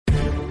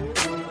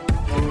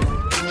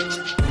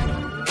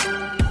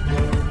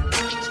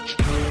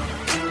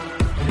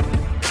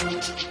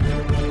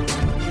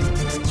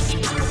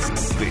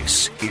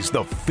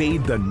the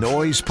Fade the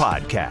Noise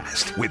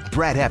podcast with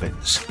Brad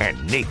Evans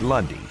and Nate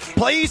Lundy.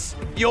 Place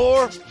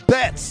your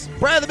bets.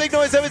 Brad the Big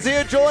Noise Evans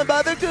here, joined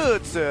by the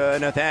good sir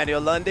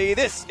Nathaniel Lundy.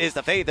 This is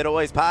the Fade the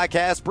Noise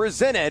podcast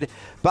presented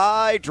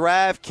by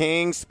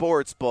DraftKings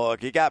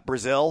Sportsbook. You got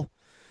Brazil.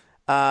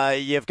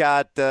 You've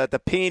got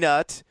the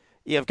peanut.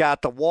 You've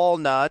got the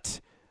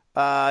walnut.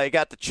 You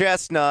got the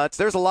chestnuts.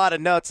 There's a lot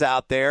of nuts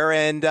out there.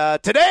 And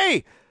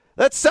today,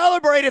 let's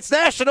celebrate. It's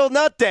National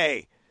Nut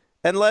Day.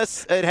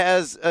 Unless it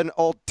has an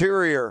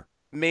ulterior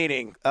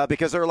meaning,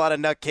 because there are a lot of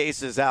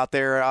nutcases out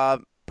there,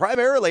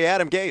 primarily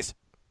Adam Gase.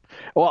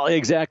 Well,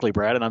 exactly,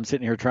 Brad. And I'm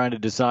sitting here trying to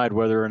decide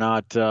whether or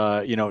not,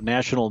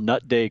 National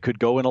Nut Day could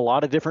go in a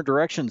lot of different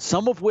directions,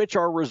 some of which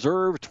are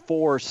reserved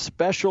for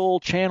special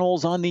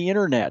channels on the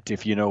internet,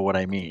 if you know what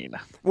I mean.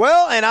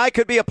 Well, and I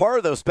could be a part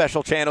of those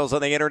special channels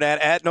on the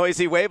internet at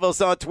Noisy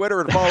Huevos on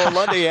Twitter and follow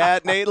Lundy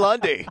at Nate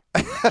Lundy.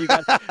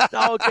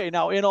 Okay,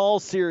 now in all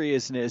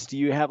seriousness, do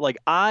you have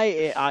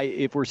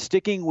if we're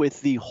sticking with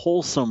the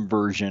wholesome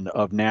version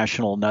of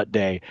National Nut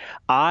Day,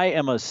 I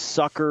am a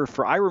sucker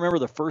for. I remember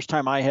the first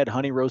time I had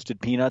honey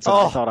roasted peanuts, and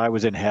I thought I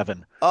was in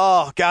heaven.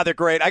 Oh God, they're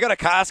great. I go to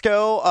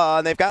Costco,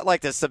 and they've got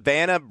like the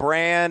Savannah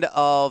brand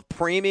of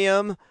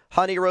premium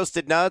honey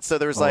roasted nuts. So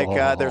there's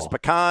there's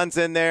pecans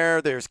in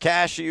there, there's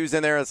cashews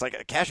in there. It's like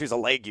a cashew's a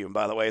legume,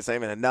 by the way. It's not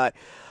even a nut.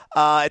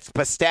 It's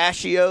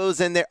pistachios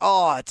in there.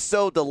 Oh, it's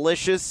so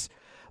delicious.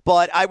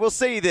 But I will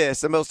say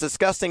this, the most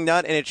disgusting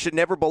nut, and it should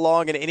never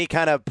belong in any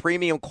kind of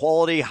premium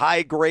quality,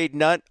 high-grade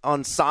nut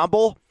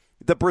ensemble,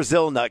 the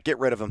Brazil nut. Get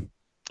rid of them.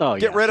 Oh,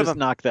 Get rid of them.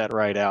 Knock that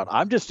right out.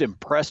 I'm just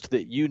impressed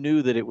that you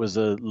knew that it was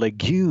a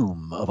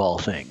legume of all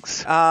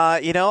things.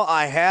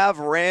 I have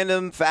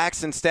random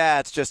facts and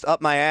stats just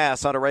up my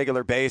ass on a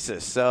regular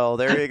basis. So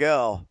there you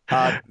go.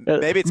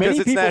 Maybe it's because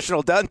it's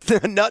National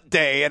Nut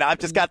Day, and I've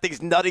just got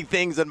these nutty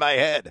things in my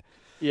head.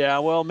 Yeah,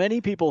 well,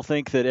 many people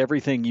think that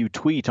everything you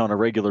tweet on a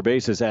regular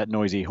basis at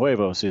Noisy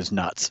Huevos is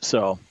nuts.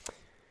 So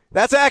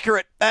that's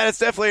accurate. That is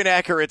definitely an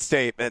accurate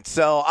statement.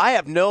 So I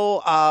have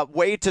no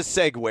way to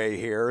segue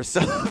here.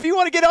 So if you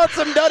want to get on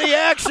some nutty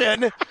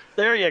action,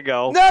 there you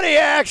go. Nutty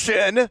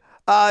action.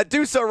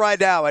 Do so right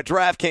now at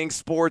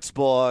DraftKings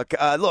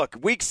Sportsbook. Look,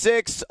 Week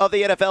 6 of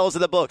the NFL is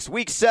in the books.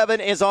 Week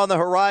 7 is on the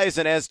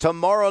horizon as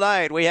tomorrow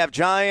night we have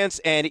Giants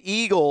and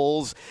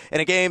Eagles in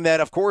a game that,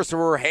 of course,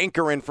 we're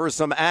hankering for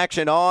some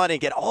action on, and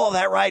get all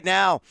that right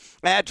now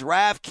at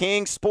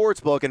DraftKings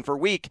Sportsbook. And for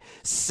Week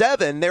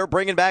 7, they're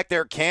bringing back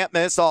their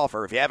can't-miss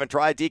offer. If you haven't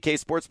tried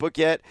DK Sportsbook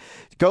yet,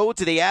 go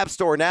to the App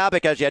Store now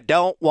because you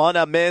don't want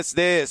to miss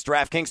this.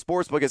 DraftKings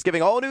Sportsbook is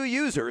giving all new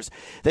users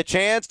the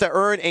chance to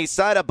earn a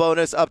sign-up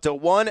bonus up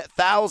to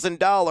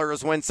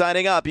 $1,000 when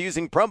signing up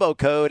using promo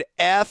code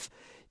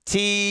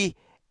FTN.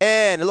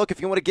 Look,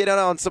 if you want to get in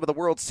on some of the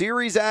World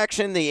Series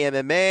action, the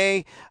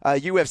MMA,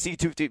 UFC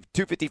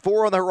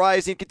 254 on the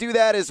horizon, you can do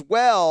that as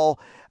well.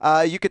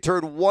 You could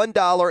turn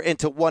 $1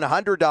 into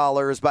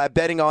 $100 by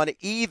betting on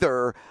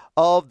either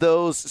of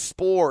those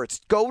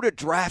sports. Go to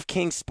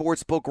DraftKings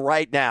Sportsbook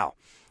right now.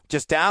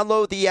 Just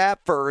download the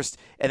app first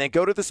and then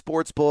go to the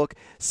sportsbook,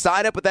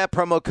 sign up with that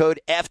promo code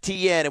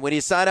FTN, and when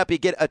you sign up, you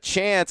get a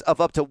chance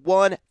of up to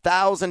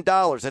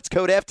 $1,000. That's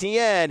code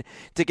FTN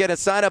to get a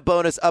sign-up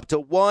bonus up to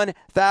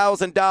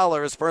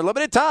 $1,000 for a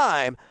limited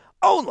time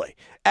only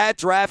at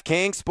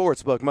DraftKings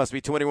Sportsbook. Must be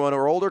 21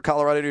 or older.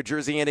 Colorado, New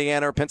Jersey,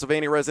 Indiana, or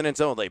Pennsylvania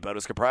residents only.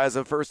 Bonus comprised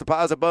of first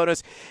deposit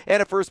bonus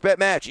and a first bet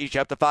match, each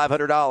up to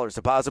 $500.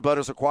 Deposit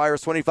bonus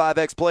requires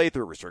 25x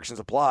playthrough. Restrictions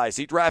apply.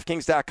 See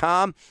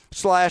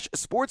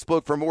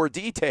DraftKings.com/sportsbook for more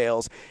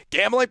details.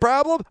 Gambling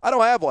problem? I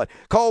don't have one.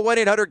 Call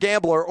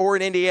 1-800-GAMBLER or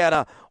in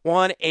Indiana,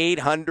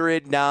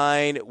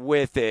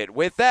 1-800-9-WITH-IT.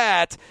 With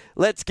that,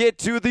 let's get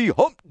to the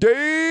Hump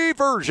Day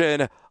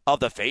version of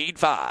the Fade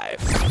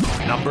 5.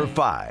 Number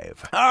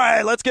 5. All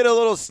right, let's get a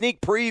little sneak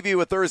preview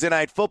of Thursday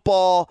Night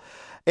Football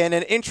and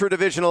an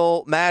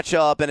intra-divisional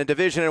matchup in a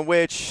division in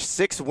which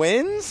 6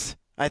 wins,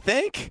 I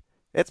think.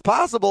 It's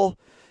possible.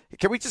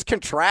 Can we just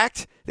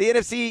contract the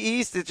NFC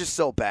East? It's just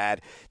so bad.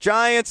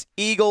 Giants,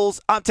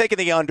 Eagles, I'm taking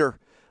the under.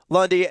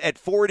 Lundy at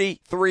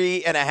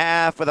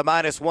 43.5 with a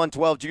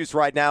 -112 juice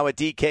right now at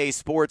DK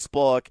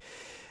Sportsbook.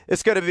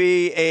 It's going to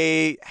be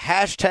a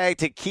hashtag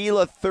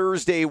Tequila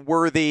Thursday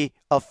worthy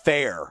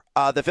affair.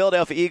 The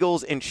Philadelphia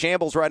Eagles in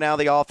shambles right now,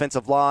 the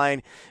offensive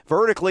line.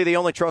 Vertically, the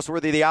only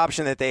trustworthy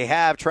option that they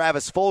have,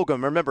 Travis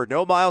Fulgham. Remember,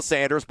 no Miles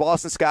Sanders.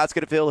 Boston Scott's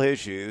going to fill his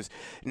shoes.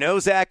 No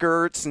Zach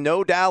Ertz.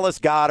 No Dallas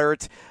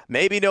Goedert.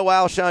 Maybe no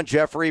Alshon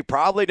Jeffrey.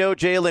 Probably no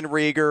Jalen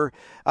Reagor.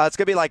 It's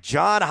going to be like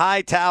John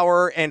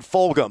Hightower and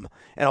Fulgham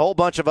and a whole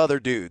bunch of other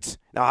dudes.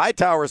 Now,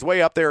 Hightower is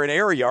way up there in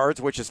air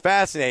yards, which is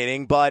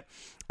fascinating, but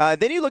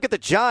then you look at the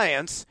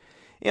Giants.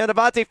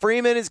 Devontae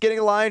Freeman is getting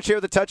a lion's share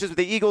of the touches, but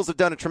the Eagles have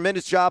done a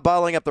tremendous job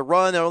bottling up the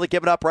run. They're only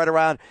giving up right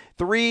around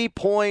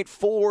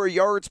 3.4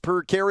 yards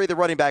per carry, the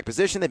running back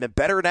position. They've been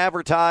better than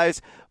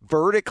advertised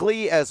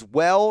vertically as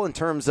well in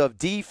terms of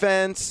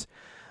defense.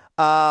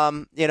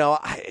 I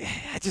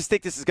just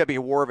think this is going to be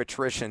a war of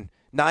attrition.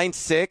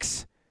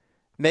 9-6.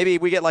 Maybe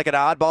we get like an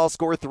oddball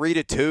score,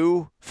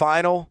 3-2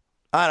 final.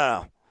 I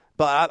don't know.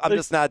 But I'm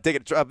just not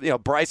digging.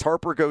 Bryce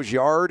Harper goes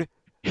yard.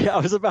 Yeah, I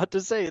was about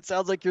to say, it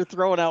sounds like you're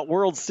throwing out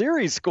World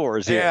Series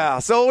scores here. Yeah,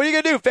 so what are you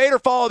going to do? Fade or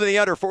follow to the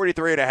under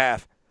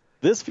 43.5?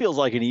 This feels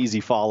like an easy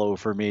follow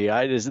for me.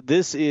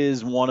 This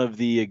is one of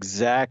the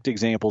exact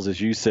examples, as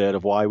you said,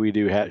 of why we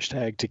do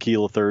hashtag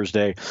Tequila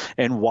Thursday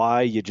and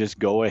why you just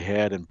go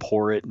ahead and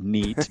pour it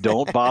neat.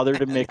 Don't bother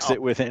to mix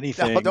it with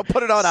anything. No, don't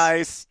put it on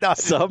ice. No.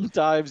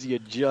 Sometimes you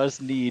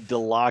just need to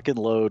lock and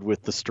load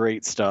with the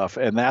straight stuff,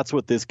 and that's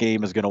what this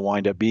game is going to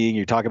wind up being.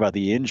 You talk about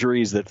the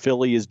injuries that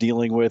Philly is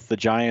dealing with. The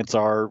Giants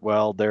are,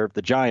 well, they're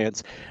the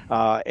Giants,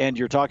 and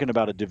you're talking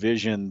about a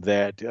division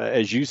that,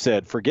 as you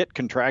said, forget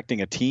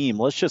contracting a team.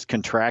 Let's just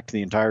contract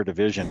the entire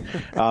division.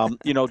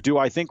 Do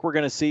I think we're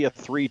going to see a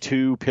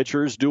 3-2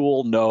 pitchers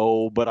duel?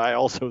 No, but I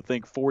also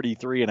think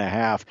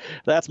 43.5.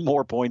 That's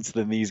more points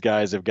than these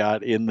guys have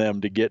got in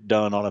them to get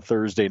done on a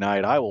Thursday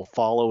night. I will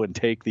follow and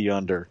take the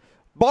under.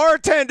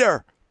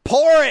 Bartender,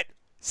 pour it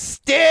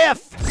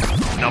stiff.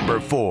 Number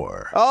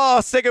 4. Oh,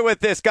 sticking with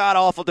this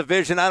god-awful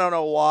division. I don't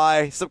know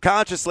why.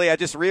 Subconsciously, I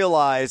just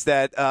realized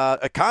that.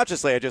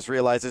 Consciously, I just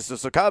realized this. So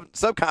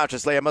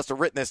subconsciously, I must have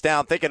written this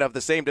down thinking of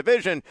the same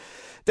division.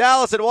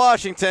 Dallas and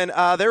Washington,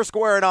 they're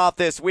squaring off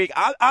this week.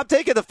 I'm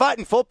taking the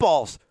Fighting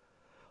Footballs.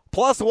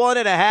 Plus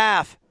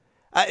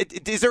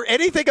 1.5. Is there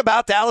anything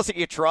about Dallas that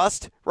you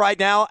trust right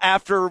now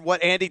after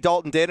what Andy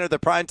Dalton did under the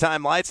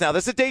primetime lights? Now,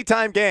 this is a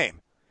daytime game.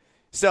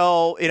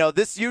 So,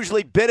 this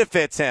usually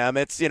benefits him.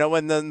 It's,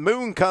 when the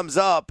moon comes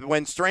up,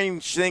 when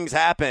strange things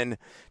happen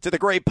to the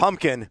great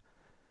pumpkin.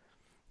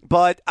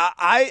 But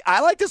I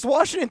like this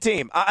Washington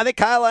team. I think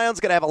Kyle Allen's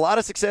going to have a lot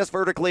of success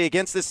vertically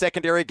against this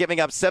secondary,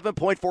 giving up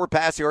 7.4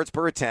 pass yards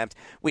per attempt.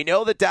 We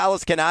know that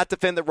Dallas cannot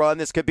defend the run.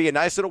 This could be a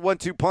nice little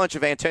 1-2 punch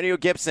of Antonio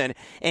Gibson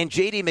and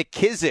J.D.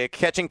 McKissick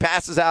catching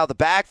passes out of the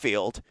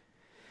backfield.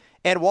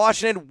 And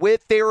Washington,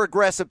 with their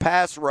aggressive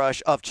pass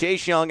rush of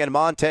Chase Young and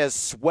Montez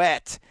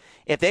Sweat,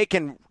 if they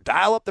can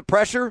dial up the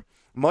pressure,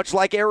 much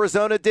like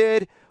Arizona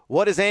did,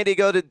 what is Andy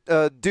going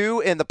to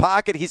do in the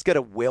pocket? He's going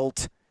to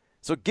wilt.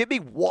 So give me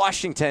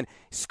Washington.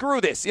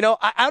 Screw this.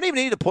 I don't even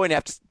need a point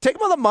half. Just take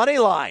them on the money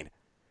line.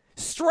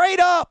 Straight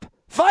up.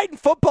 Fighting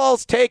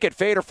Footballs, take it.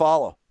 Fade or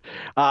follow.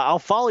 I'll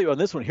follow you on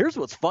this one. Here's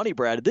what's funny,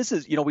 Brad. This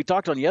is, we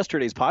talked on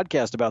yesterday's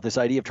podcast about this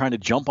idea of trying to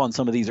jump on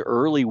some of these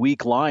early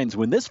week lines.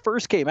 When this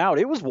first came out,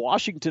 it was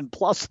Washington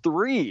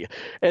 +3,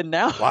 and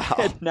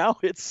now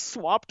it's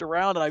swapped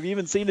around, and I've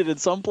even seen it in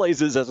some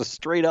places as a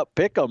straight up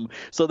pick 'em.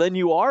 So then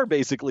you are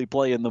basically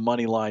playing the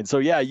money line. So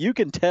yeah, you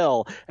can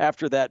tell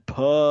after that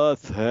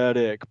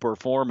pathetic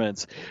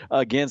performance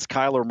against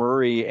Kyler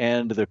Murray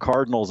and the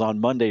Cardinals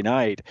on Monday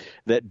night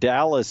that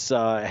Dallas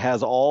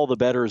has all the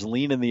bettors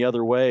leaning the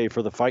other way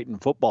for the Fighting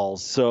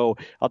Footballs. So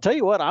I'll tell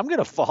you what, I'm going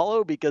to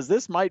follow because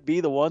this might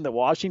be the one that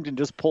Washington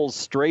just pulls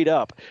straight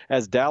up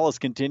as Dallas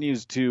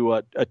continues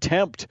to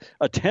attempt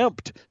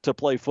to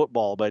play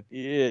football, but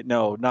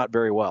no, not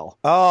very well.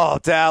 Oh,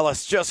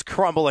 Dallas just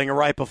crumbling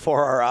right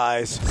before our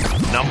eyes.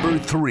 Number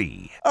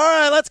 3. All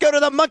right, let's go to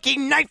the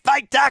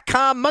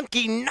monkeyknifefight.com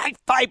Monkey Knife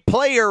Fight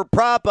player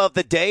prop of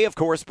the day, of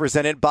course,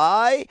 presented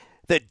by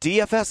the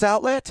DFS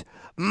outlet,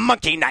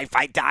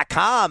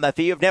 monkeyknifefight.com. If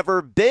you've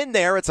never been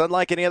there, it's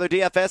unlike any other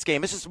DFS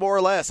game. It's just more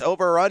or less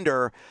over or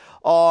under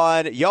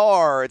on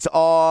yards,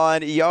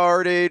 on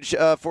yardage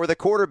for the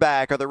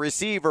quarterback or the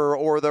receiver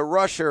or the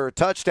rusher,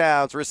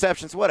 touchdowns,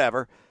 receptions,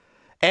 whatever,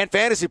 and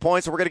fantasy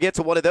points. We're going to get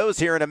to one of those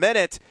here in a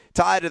minute,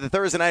 tied to the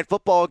Thursday night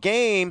football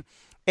game.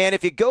 And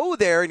if you go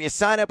there and you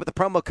sign up with the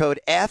promo code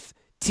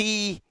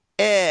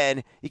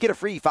FTN, you get a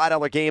free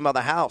 $5 game on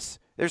the house.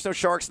 There's no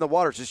sharks in the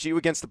water. It's just you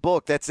against the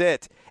book. That's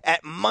it.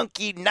 At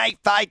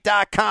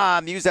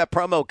monkeyknifefight.com. Use that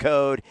promo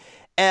code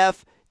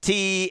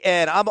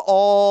FTN. I'm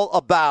all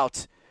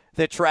about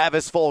the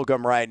Travis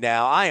Fulgham right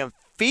now. I am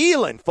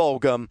feeling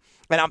Fulgham,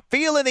 and I'm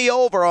feeling the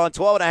over on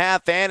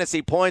 12.5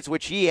 fantasy points,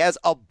 which he has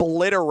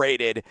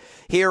obliterated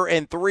here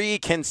in 3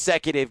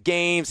 consecutive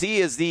games. He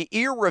is the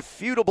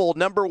irrefutable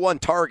number 1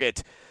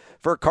 target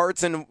for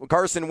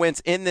Carson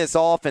Wentz in this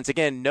offense.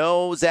 Again,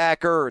 no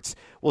Zach Ertz.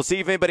 We'll see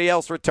if anybody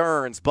else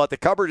returns, but the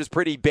coverage is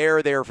pretty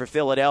bare there for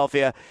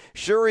Philadelphia.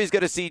 Sure, he's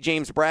going to see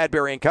James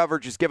Bradbury in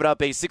coverage. He's given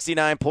up a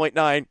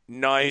 69.9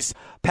 nice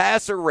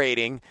passer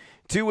rating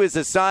to his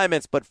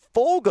assignments, but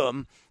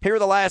Fulgham, here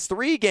the last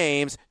 3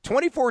 games,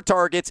 24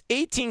 targets,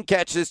 18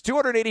 catches,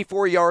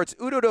 284 yards,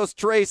 uno dos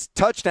tres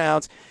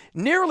touchdowns,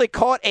 nearly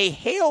caught a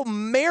Hail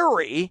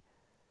Mary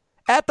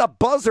at the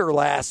buzzer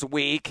last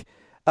week.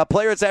 A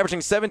player that's averaging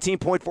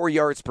 17.4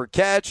 yards per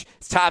catch.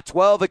 It's top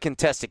 12 at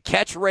contested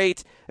catch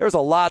rate. There's a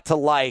lot to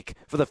like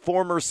for the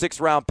former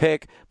 6th-round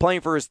pick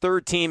playing for his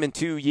 3rd team in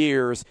 2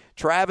 years.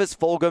 Travis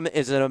Fulgham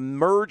is an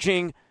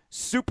emerging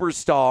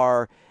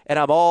superstar, and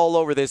I'm all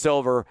over this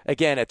over,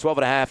 again, at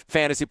 12.5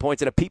 fantasy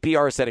points in a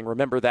PPR setting.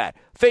 Remember that.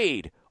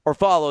 Fade or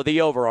follow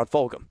the over on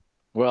Fulgham.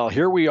 Well,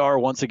 here we are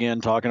once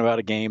again talking about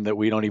a game that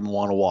we don't even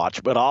want to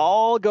watch. But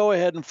I'll go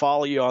ahead and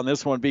follow you on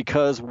this one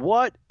because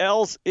what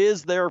else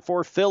is there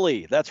for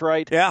Philly? That's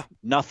right. Yeah.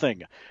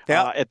 Nothing.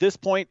 Yeah. At this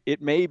point, it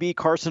may be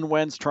Carson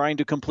Wentz trying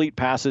to complete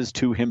passes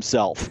to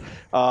himself.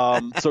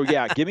 So,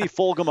 yeah, give me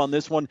Fulgham on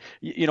this one.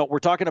 We're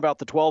talking about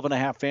the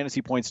 12.5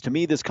 fantasy points. To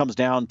me, this comes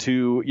down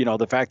to,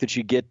 the fact that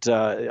you get,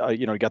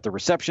 you got the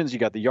receptions, you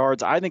got the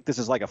yards. I think this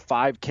is like a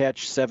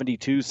 5-catch,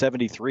 72,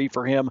 73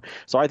 for him.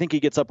 So I think he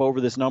gets up over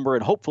this number,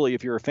 and hopefully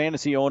if you're a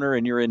fantasy owner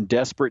and you're in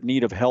desperate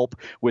need of help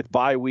with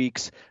bye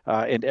weeks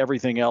and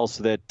everything else,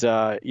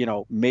 that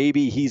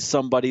maybe he's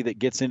somebody that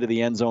gets into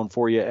the end zone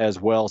for you as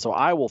well. So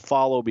I will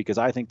follow because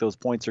I think those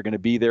points are going to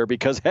be there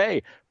because,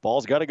 hey,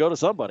 ball's got to go to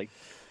somebody.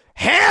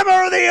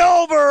 Hammer the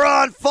over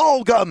on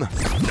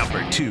Fulgham.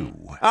 Number 2.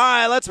 All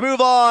right, let's move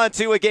on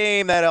to a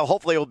game that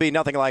hopefully will be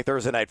nothing like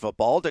Thursday Night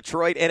Football.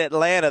 Detroit and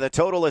Atlanta. The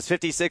total is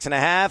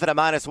 56.5 and a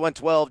minus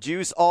 112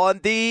 juice on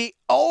the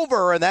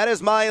over, and that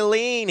is my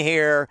lean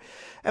here.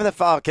 And the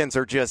Falcons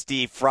are just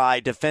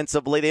deep-fried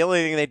defensively. The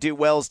only thing they do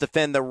well is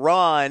defend the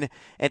run.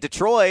 And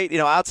Detroit,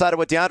 outside of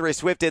what DeAndre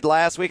Swift did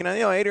last week, and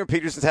Adrian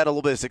Peterson's had a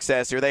little bit of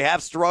success here. They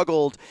have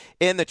struggled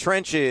in the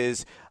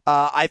trenches.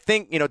 I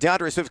think,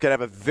 DeAndre Swift could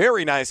have a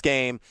very nice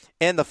game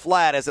in the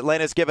flat as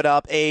Atlanta's given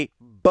up a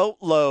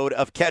boatload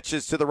of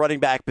catches to the running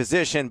back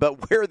position.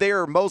 But where they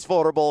are most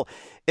vulnerable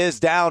is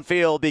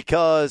downfield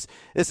because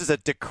this is a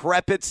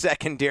decrepit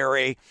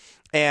secondary.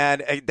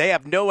 And they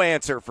have no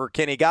answer for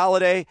Kenny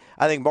Golladay.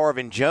 I think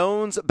Marvin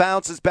Jones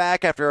bounces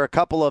back after a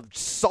couple of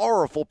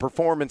sorrowful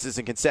performances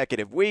in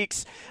consecutive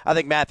weeks. I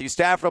think Matthew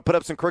Stafford will put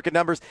up some crooked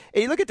numbers.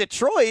 And you look at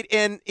Detroit,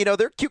 and,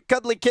 they're cute,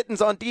 cuddly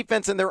kittens on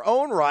defense in their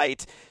own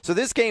right. So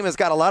this game has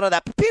got a lot of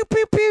that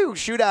pew-pew-pew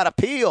shootout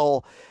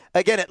appeal.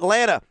 Again,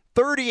 Atlanta,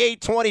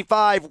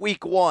 38-25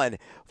 week 1,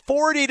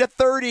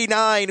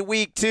 40-39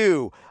 week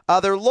 2.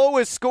 Their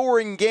lowest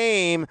scoring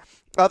game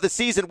of the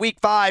season, week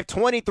 5,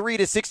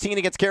 23-16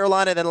 against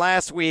Carolina. Then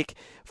last week,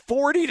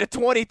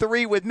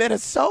 40-23 with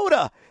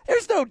Minnesota.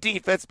 There's no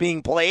defense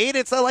being played.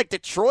 It's not like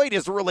Detroit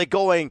is really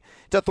going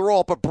to throw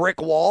up a brick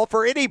wall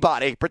for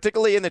anybody,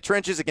 particularly in the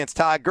trenches against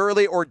Todd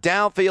Gurley or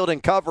downfield in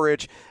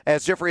coverage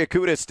as Jeffrey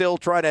Okudah is still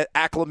trying to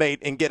acclimate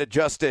and get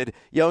adjusted.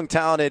 Young,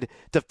 talented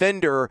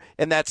defender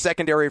in that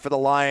secondary for the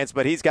Lions,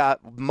 but he's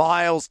got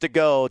miles to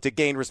go to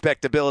gain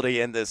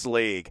respectability in this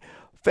league.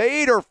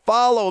 Fade or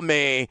follow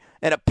me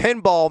in a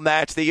pinball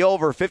match, the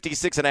over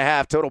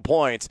 56.5 total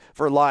points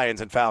for Lions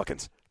and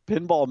Falcons.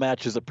 Pinball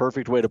match is a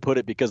perfect way to put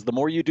it because the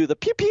more you do the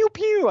pew, pew,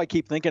 pew, I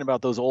keep thinking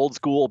about those old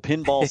school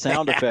pinball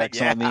sound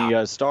effects on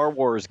the Star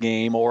Wars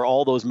game or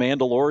all those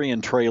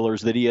Mandalorian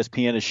trailers that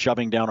ESPN is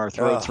shoving down our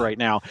throats right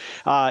now.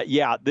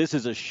 This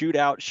is a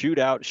shootout,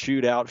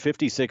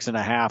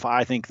 56.5.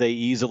 I think they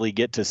easily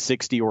get to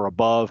 60 or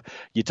above.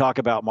 You talk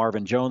about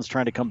Marvin Jones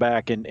trying to come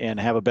back and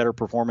have a better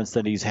performance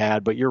than he's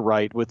had, but you're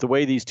right. With the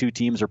way these two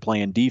teams are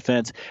playing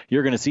defense,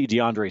 you're going to see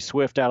DeAndre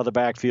Swift out of the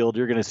backfield.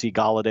 You're going to see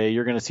Golladay.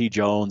 You're going to see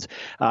Jones.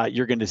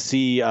 You're going to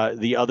see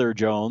the other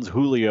Jones,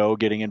 Julio,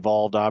 getting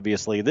involved,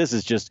 obviously. This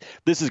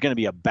is going to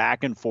be a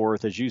back and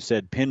forth, as you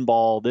said,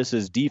 pinball. This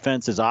is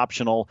defense is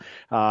optional.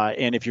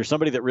 And if you're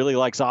somebody that really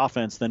likes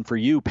offense, then for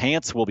you,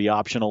 pants will be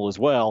optional as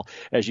well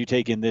as you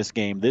take in this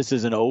game. This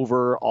is an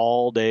over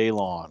all day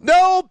long.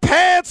 No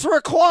pants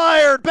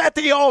required. Bet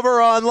the over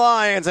on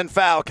Lions and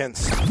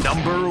Falcons.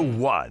 Number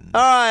 1.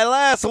 All right,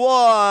 last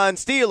one.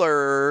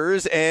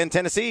 Steelers and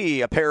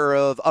Tennessee, a pair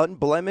of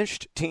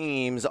unblemished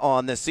teams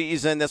on the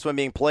season. This one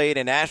being played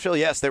in Nashville.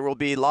 Yes, there will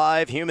be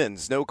live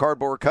humans, no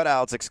cardboard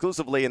cutouts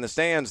exclusively in the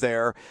stands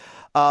there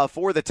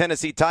for the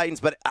Tennessee Titans.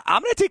 But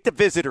I'm going to take the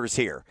visitors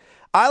here.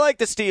 I like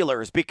the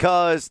Steelers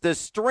because the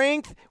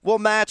strength will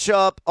match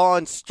up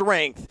on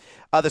strength.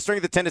 The strength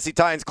of the Tennessee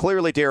Titans,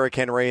 clearly Derrick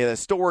Henry, the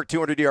historic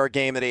 200-yard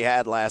game that he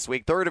had last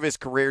week, third of his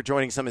career,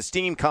 joining some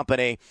esteemed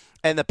company.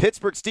 And the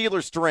Pittsburgh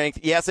Steelers' strength,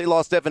 yes, they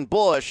lost Devin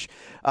Bush,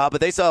 but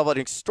they still have an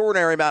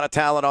extraordinary amount of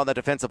talent on the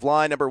defensive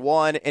line, number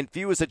 1, and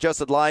fewest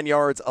adjusted line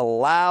yards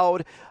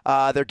allowed.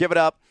 They're giving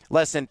up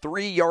less than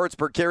 3 yards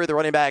per carry, the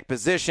running back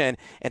position.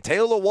 And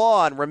Taylor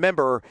Lewan,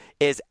 remember,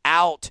 is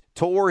out,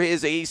 tore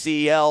his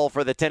ACL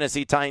for the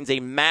Tennessee Titans, a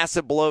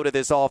massive blow to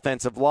this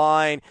offensive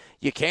line.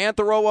 You can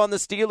throw on the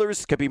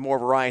Steelers. Could be more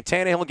of a Ryan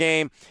Tannehill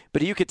game,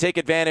 but you could take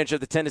advantage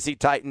of the Tennessee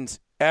Titans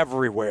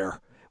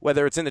everywhere,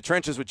 whether it's in the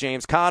trenches with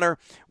James Conner,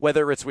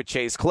 whether it's with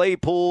Chase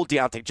Claypool,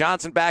 Deontay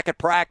Johnson back at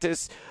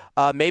practice,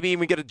 maybe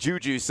even get a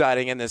Juju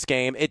sighting in this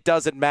game. It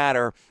doesn't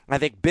matter. I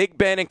think Big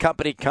Ben and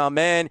company come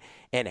in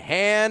and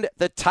hand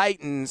the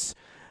Titans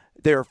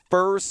their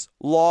first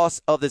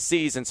loss of the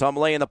season. So I'm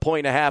laying the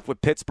 1.5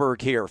 with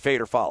Pittsburgh here. Fade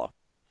or follow.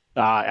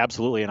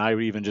 Absolutely, and I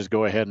would even just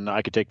go ahead and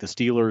I could take the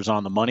Steelers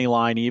on the money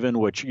line, even,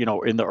 which,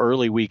 in the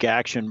early week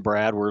action,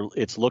 Brad, where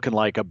it's looking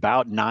like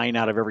about 9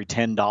 out of every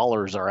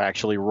 $10 are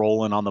actually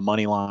rolling on the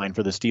money line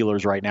for the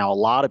Steelers right now. A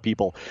lot of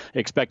people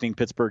expecting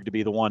Pittsburgh to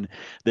be the one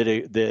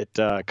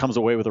that comes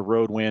away with a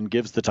road win,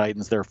 gives the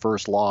Titans their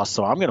first loss.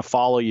 So I'm going to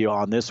follow you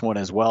on this one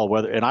as well.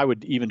 And I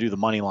would even do the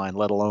money line,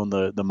 let alone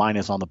the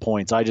minus on the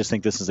points. I just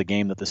think this is a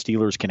game that the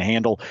Steelers can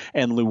handle,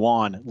 and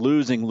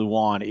losing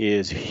Luan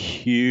is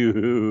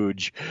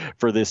huge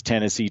for this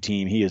Tennessee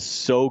team. He is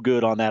so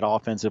good on that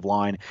offensive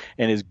line,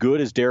 and as good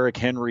as Derrick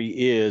Henry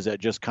is at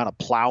just kind of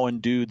plowing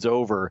dudes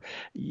over,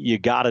 you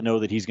got to know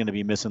that he's going to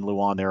be missing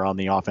Luan there on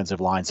the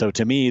offensive line. So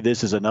to me,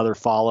 this is another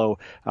follow.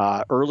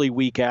 Early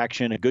week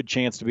action, a good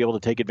chance to be able to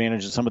take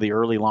advantage of some of the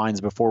early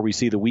lines before we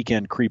see the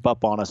weekend creep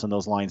up on us and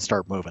those lines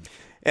start moving.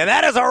 And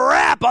that is a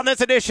wrap on this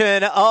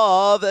edition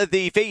of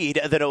the Feed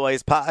the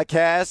Noise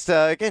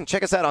podcast. Again,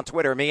 check us out on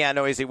Twitter, me at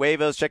Noisy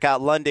Huevos. Check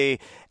out Lundy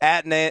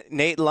at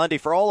Nate Lundy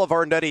for all of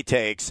our nutty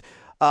takes.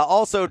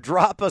 Also,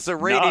 drop us a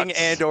rating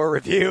and or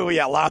review.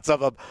 Yeah, lots of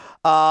them.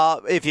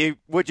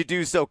 Would you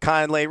do so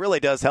kindly? It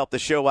really does help the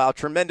show out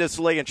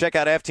tremendously. And check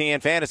out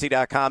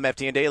FTNFantasy.com,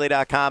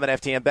 FTNDaily.com,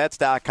 and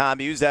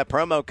FTNBets.com. Use that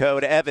promo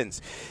code EVANS,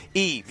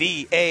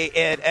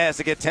 EVANS,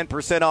 to get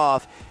 10%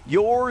 off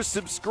your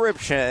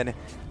subscription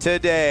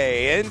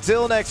today.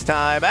 Until next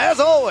time, as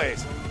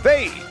always,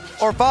 fade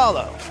or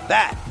follow.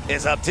 That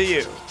is up to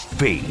you.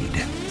 Feed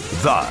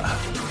the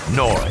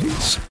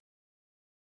Noise.